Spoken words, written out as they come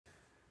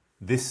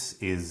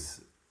This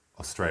is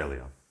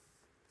Australia.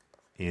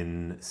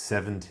 In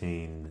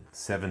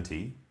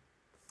 1770,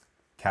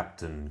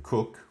 Captain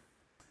Cook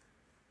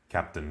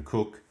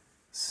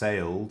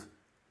sailed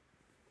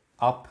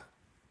up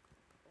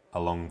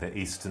along the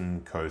eastern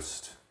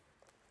coast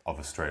of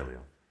Australia.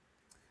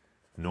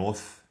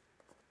 North,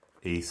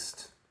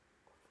 east,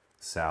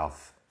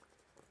 south,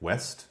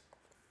 west.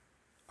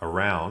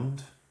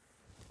 Around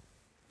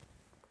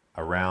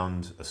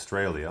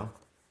Australia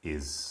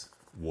is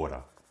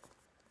water.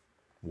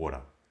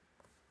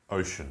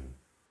 Ocean.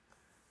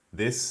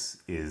 This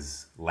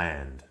is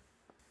land,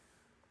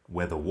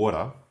 where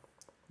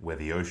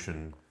the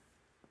ocean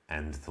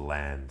and the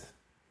land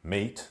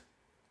meet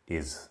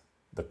is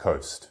the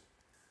coast.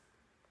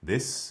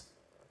 This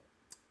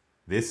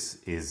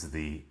is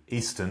the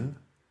eastern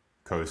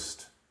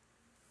coast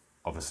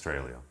of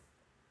Australia.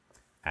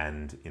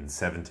 And in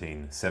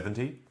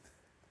 1770,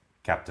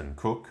 Captain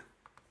Cook,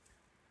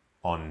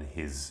 on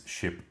his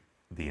ship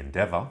the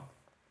Endeavour,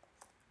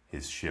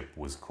 his ship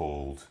was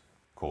called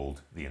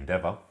the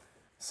Endeavour,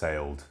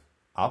 sailed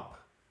up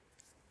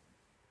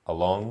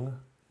along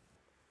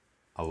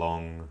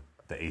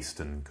the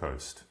eastern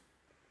coast.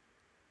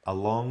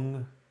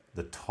 Along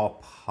the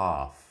top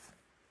half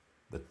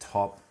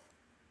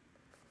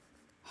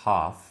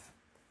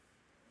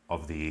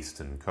of the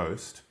eastern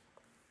coast,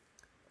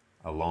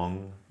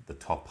 along the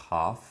top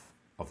half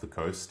of the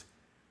coast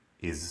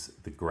is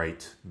the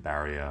Great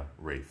Barrier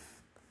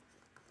Reef.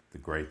 The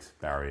Great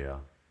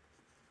Barrier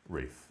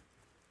Reef.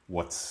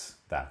 What's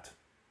that?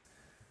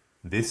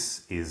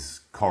 This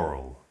is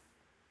coral.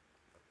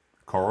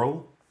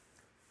 Coral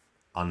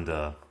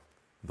under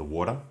the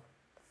water.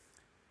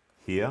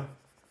 Here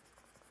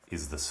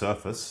is the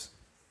surface,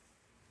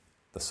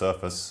 the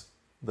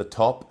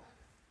top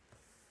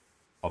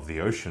of the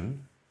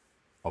ocean,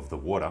 of the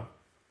water,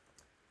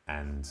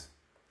 and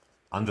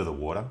under the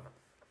water,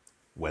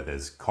 where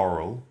there's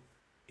coral,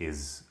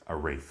 is a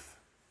reef.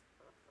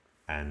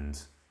 And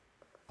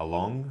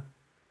along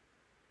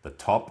the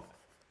top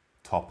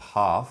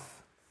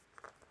half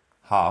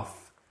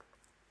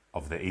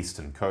of the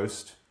eastern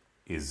coast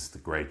is the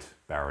Great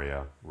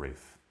Barrier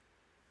Reef.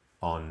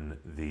 On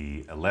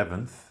the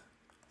 11th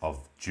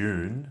of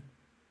June,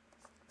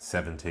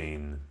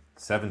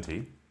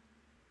 1770,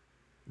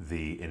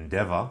 the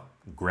Endeavour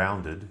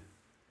grounded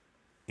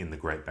in the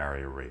Great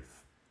Barrier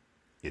Reef.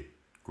 It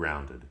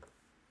grounded.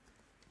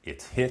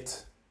 It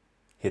hit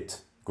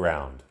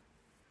ground.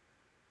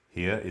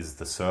 Here is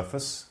the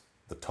surface,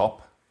 the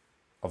top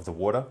of the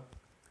water.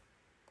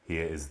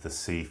 Here is the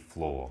sea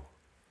floor,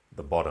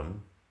 the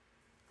bottom,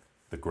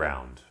 the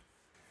ground.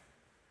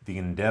 The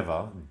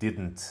Endeavour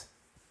didn't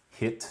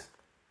hit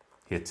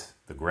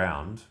the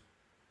ground.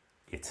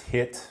 It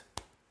hit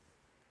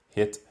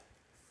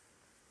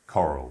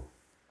coral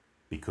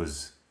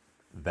because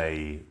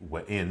they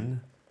were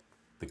in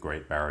the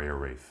Great Barrier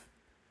Reef.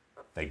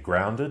 They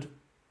grounded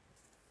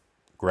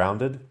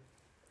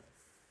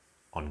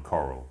on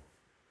coral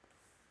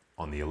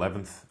on the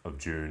 11th of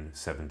June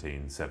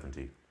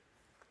 1770.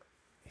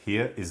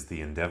 Here is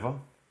the Endeavour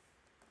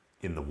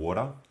in the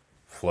water,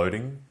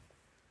 floating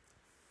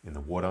in the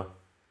water,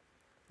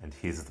 and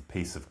here's the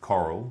piece of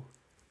coral,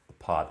 the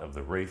part of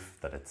the reef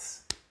that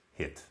it's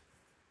hit.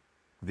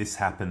 This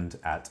happened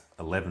at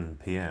 11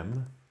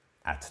 p.m.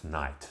 at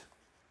night.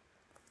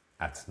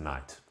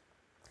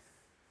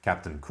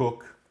 Captain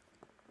Cook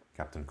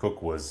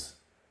was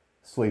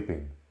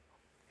sleeping.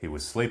 He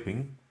was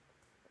sleeping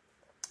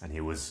and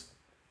he was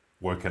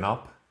woken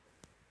up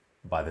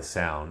by the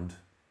sound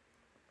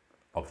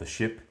of the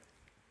ship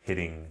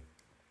hitting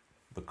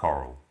the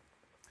coral.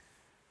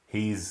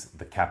 He's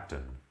the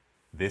captain.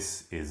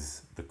 This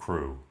is the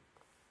crew.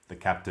 The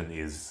captain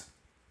is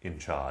in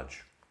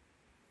charge.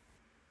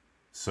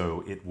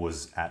 So it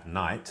was at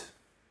night.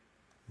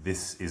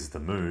 This is the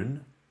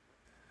moon.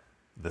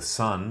 The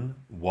sun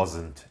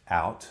wasn't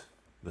out.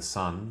 The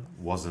sun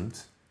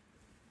wasn't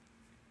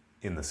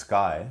in the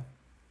sky.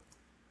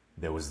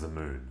 There was the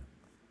moon.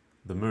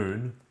 The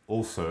moon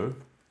also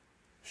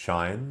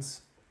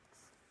shines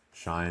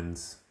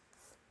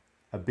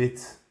a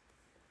bit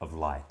of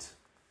light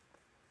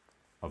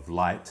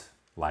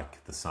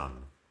like the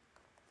sun,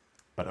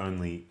 but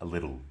only a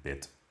little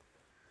bit.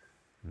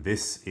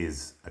 This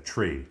is a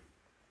tree.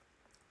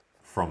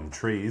 From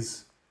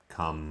trees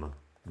come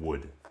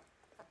wood.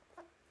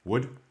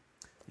 Wood,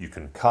 you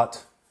can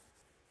cut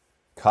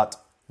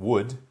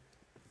wood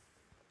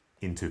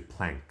into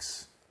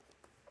planks.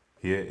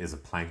 Here is a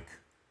plank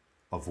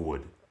of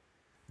wood.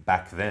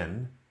 Back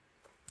then,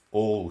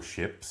 all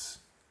ships,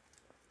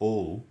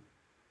 100%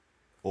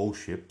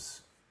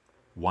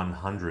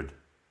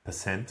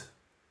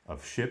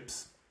 of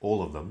ships,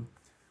 all of them,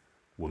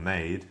 were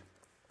made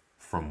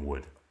from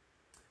wood.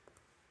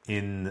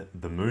 In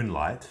the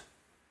moonlight,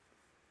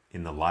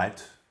 in the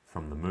light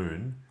from the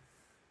moon,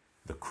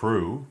 the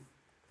crew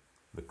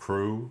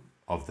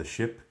of the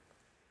ship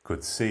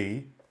could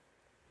see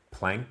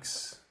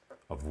planks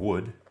of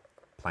wood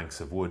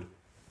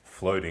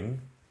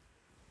floating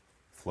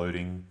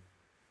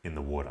in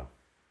the water.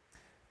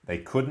 They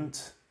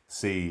couldn't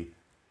see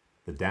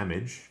the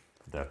damage.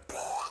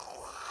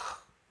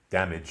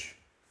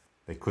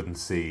 They couldn't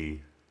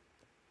see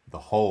the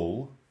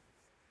hole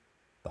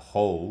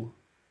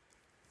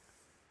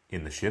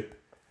in the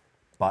ship,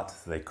 but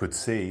they could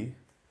see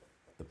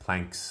the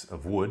planks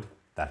of wood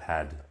that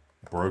had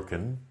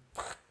broken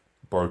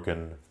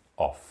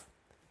off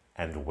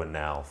and were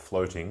now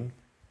floating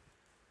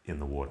in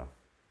the water.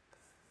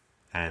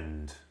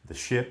 And the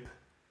ship,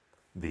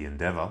 the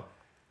Endeavour,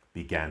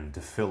 began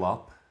to fill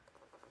up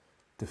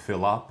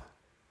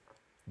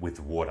with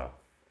water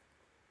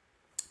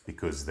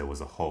because there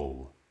was a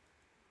hole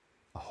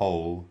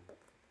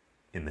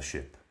in the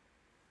ship.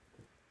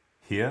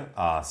 Here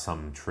are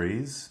some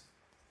trees,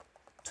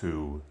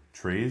 2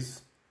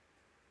 trees.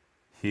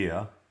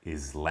 Here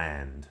is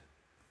land.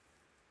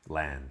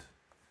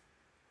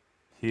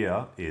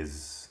 Here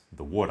is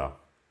the water,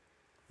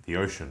 the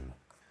ocean.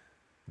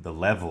 The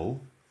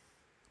level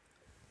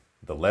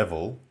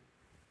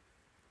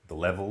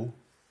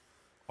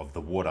of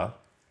the water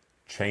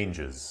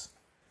changes.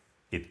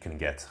 It can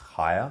get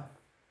higher,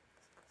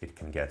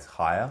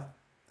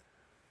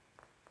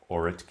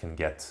 or it can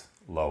get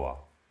lower.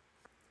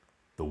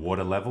 The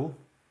water level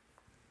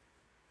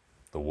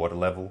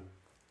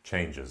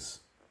changes.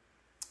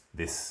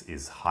 This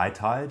is high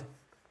tide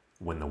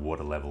when the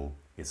water level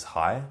is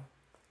high.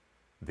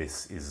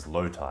 This is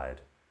low tide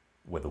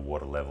where the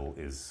water level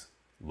is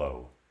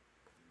low.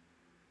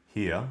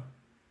 Here,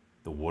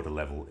 the water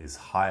level is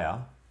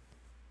higher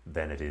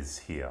than it is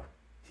here.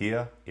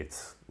 Here,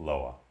 it's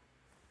lower.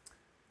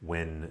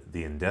 When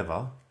the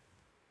Endeavour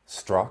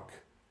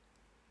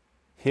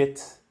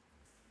hit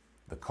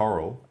the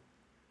coral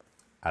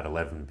at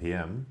 11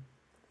 p.m.,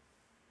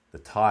 the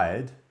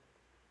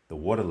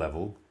water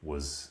level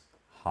was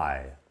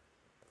high.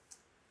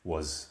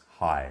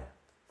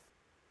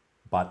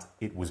 But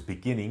it was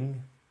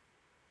beginning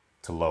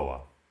to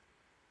lower.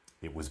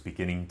 It was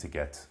beginning to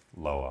get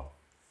lower,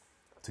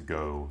 to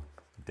go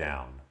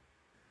down.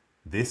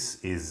 This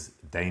is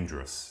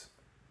dangerous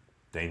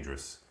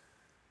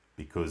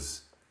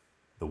because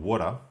the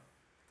water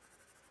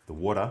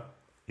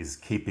is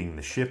keeping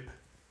the ship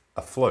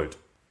afloat.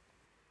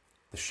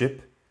 The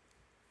ship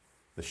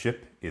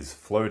is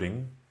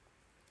floating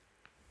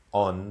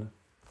on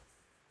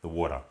the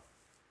water.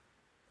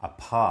 A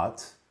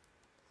part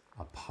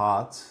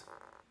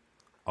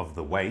of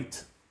the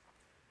weight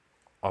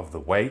of the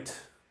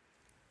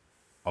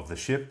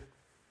ship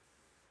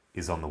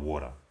is on the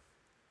water.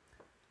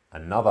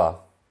 Another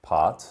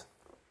part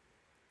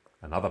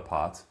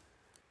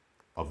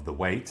of the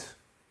weight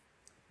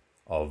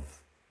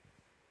of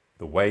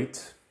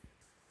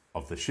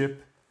the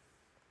ship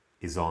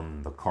is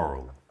on the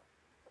coral,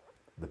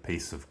 the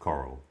piece of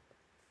coral.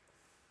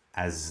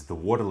 As the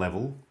water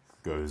level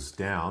goes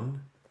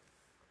down,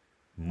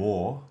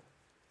 more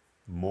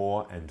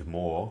and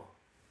more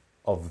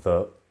of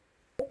the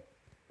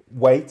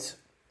weight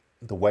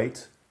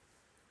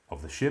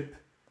of the ship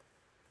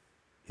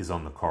is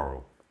on the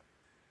coral.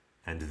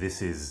 And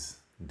this is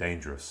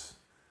dangerous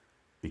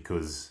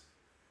because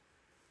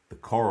the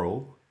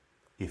coral,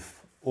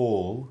 if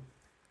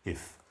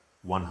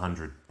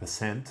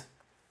 100%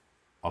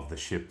 of the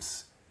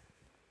ship's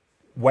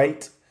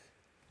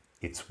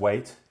its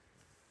weight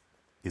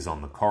is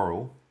on the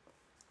coral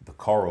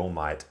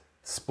might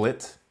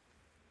split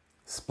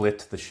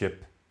the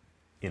ship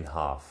in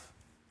half.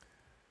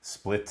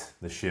 Split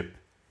the ship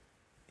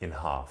in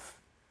half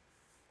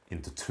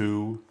into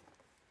two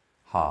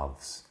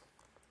halves.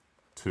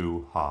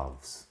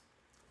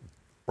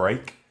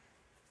 Break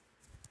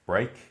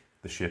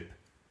the ship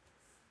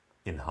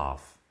in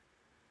half.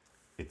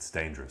 It's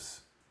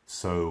dangerous.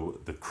 So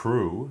the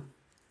crew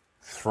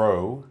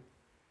throw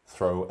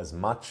as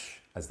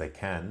much as they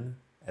can,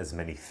 as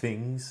many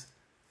things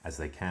as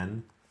they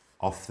can,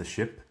 off the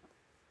ship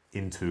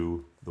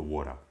into the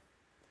water.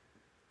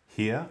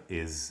 Here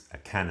is a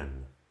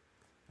cannon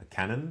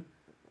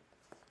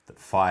that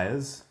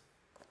fires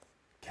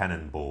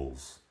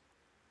cannonballs.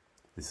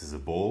 This is a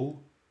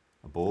ball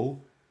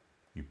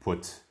you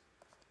put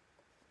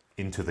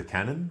into the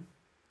cannon,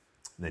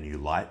 then you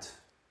light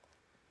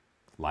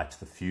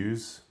the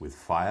fuse with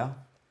fire.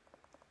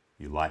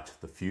 You light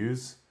the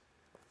fuse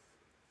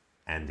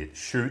and it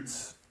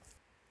shoots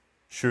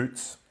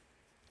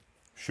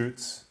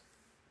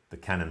the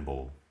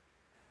cannonball.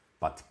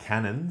 But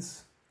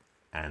cannons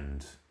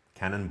and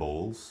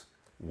cannonballs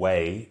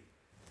weigh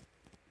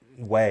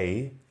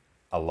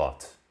a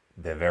lot.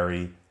 They're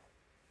very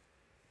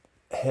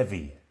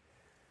heavy.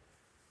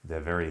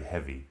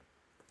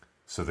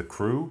 So the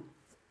crew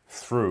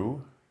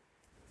threw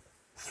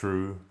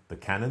the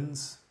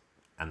cannons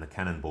and the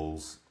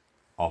cannonballs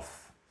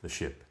off the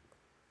ship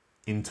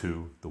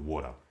into the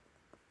water.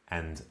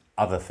 And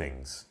other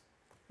things,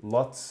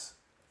 lots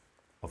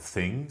of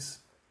things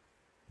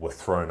were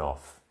thrown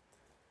off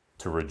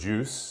to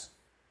reduce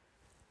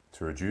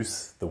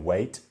the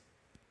weight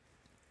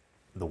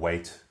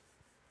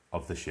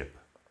of the ship.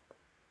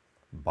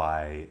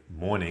 By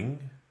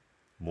morning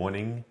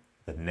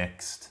the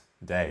next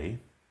day,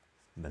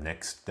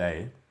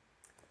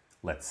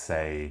 let's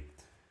say,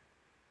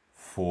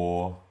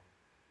 4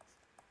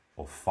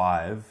 or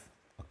 5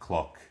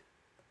 o'clock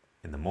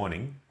in the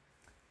morning,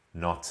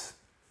 not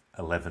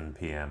 11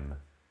 p.m.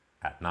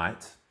 at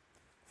night,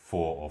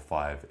 4 or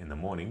 5 in the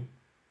morning,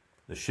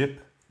 the ship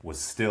was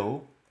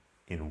still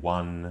in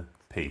one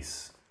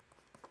piece.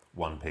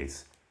 One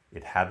piece.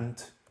 It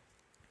hadn't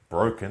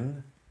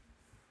broken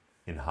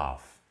in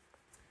half.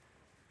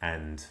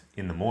 And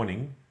in the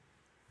morning,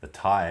 the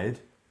tide,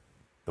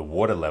 the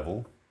water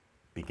level,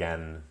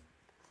 began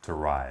to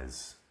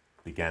rise,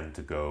 began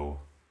to go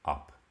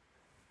up,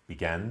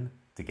 began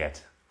to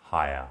get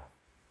higher.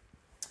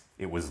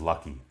 It was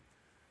lucky.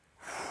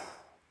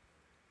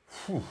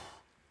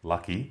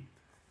 Lucky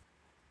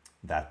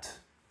that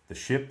the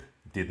ship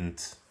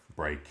didn't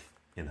break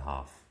in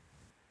half.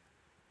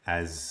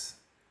 As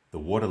the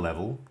water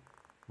level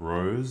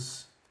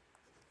rose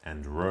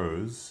and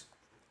rose,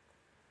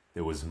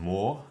 there was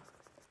more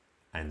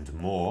and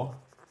more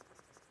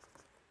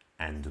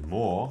and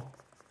more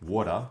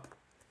water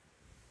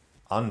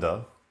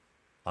under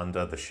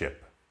the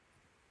ship,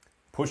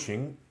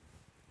 pushing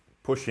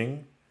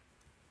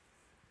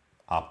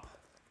up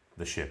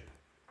the ship.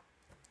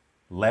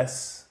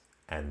 Less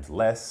and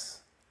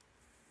less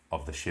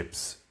of the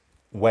ship's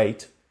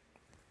weight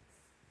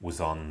was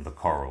on the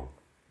coral.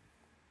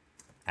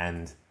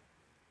 And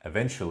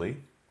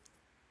eventually,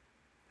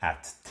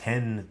 at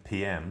 10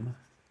 p.m.,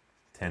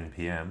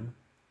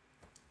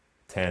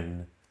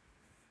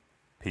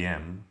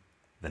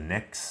 the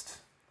next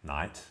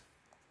night,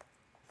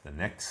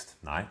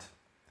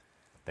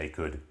 they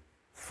could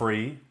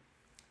free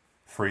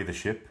the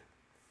ship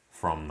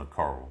from the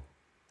coral.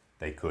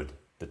 They could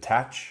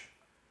detach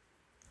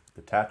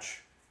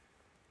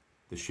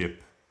the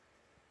ship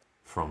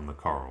from the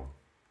coral.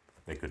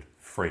 They could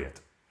free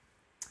it.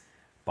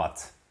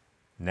 But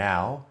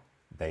now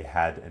they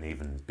had an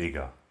even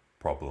bigger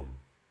problem.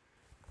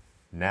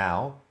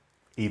 Now,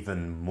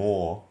 even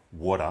more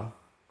water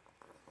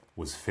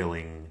was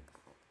filling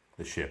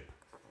the ship.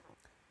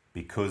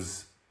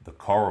 Because the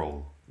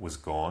coral was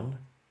gone,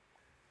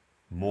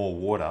 more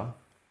water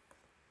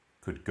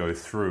could go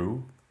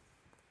through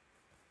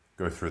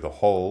the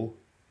hole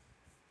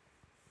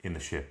in the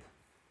ship.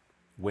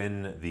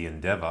 When the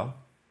Endeavour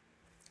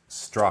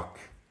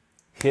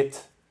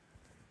hit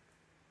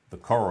the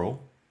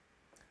coral,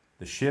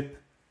 the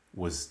ship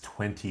was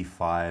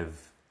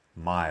 25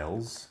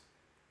 miles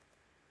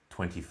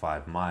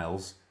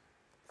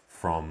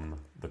from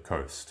the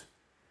coast.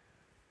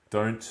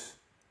 Don't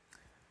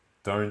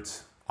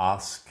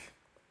ask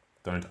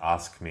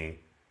me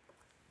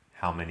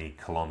how many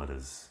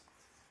kilometers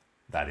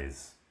that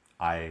is.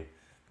 I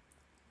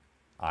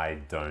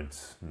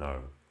don't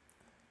know.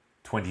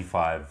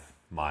 25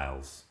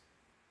 miles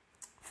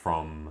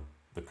from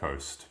the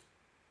coast,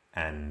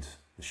 and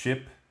the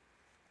ship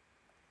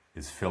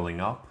is filling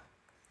up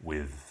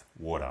with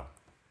water.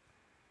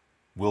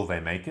 Will they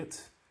make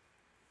it?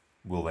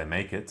 Will they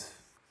make it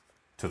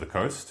to the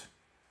coast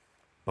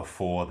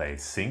before they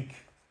sink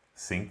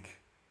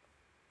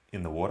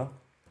in the water?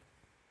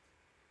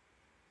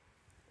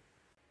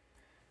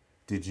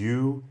 Did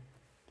you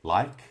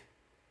like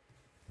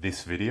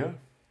this video?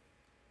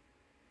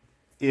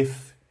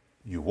 If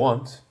you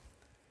want,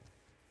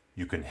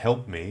 you can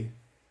help me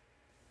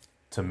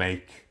to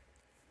make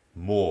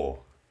more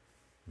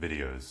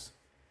videos.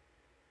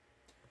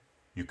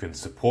 You can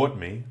support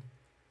me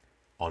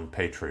on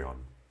Patreon.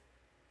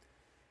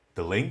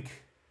 The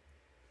link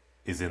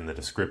is in the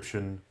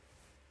description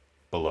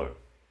below.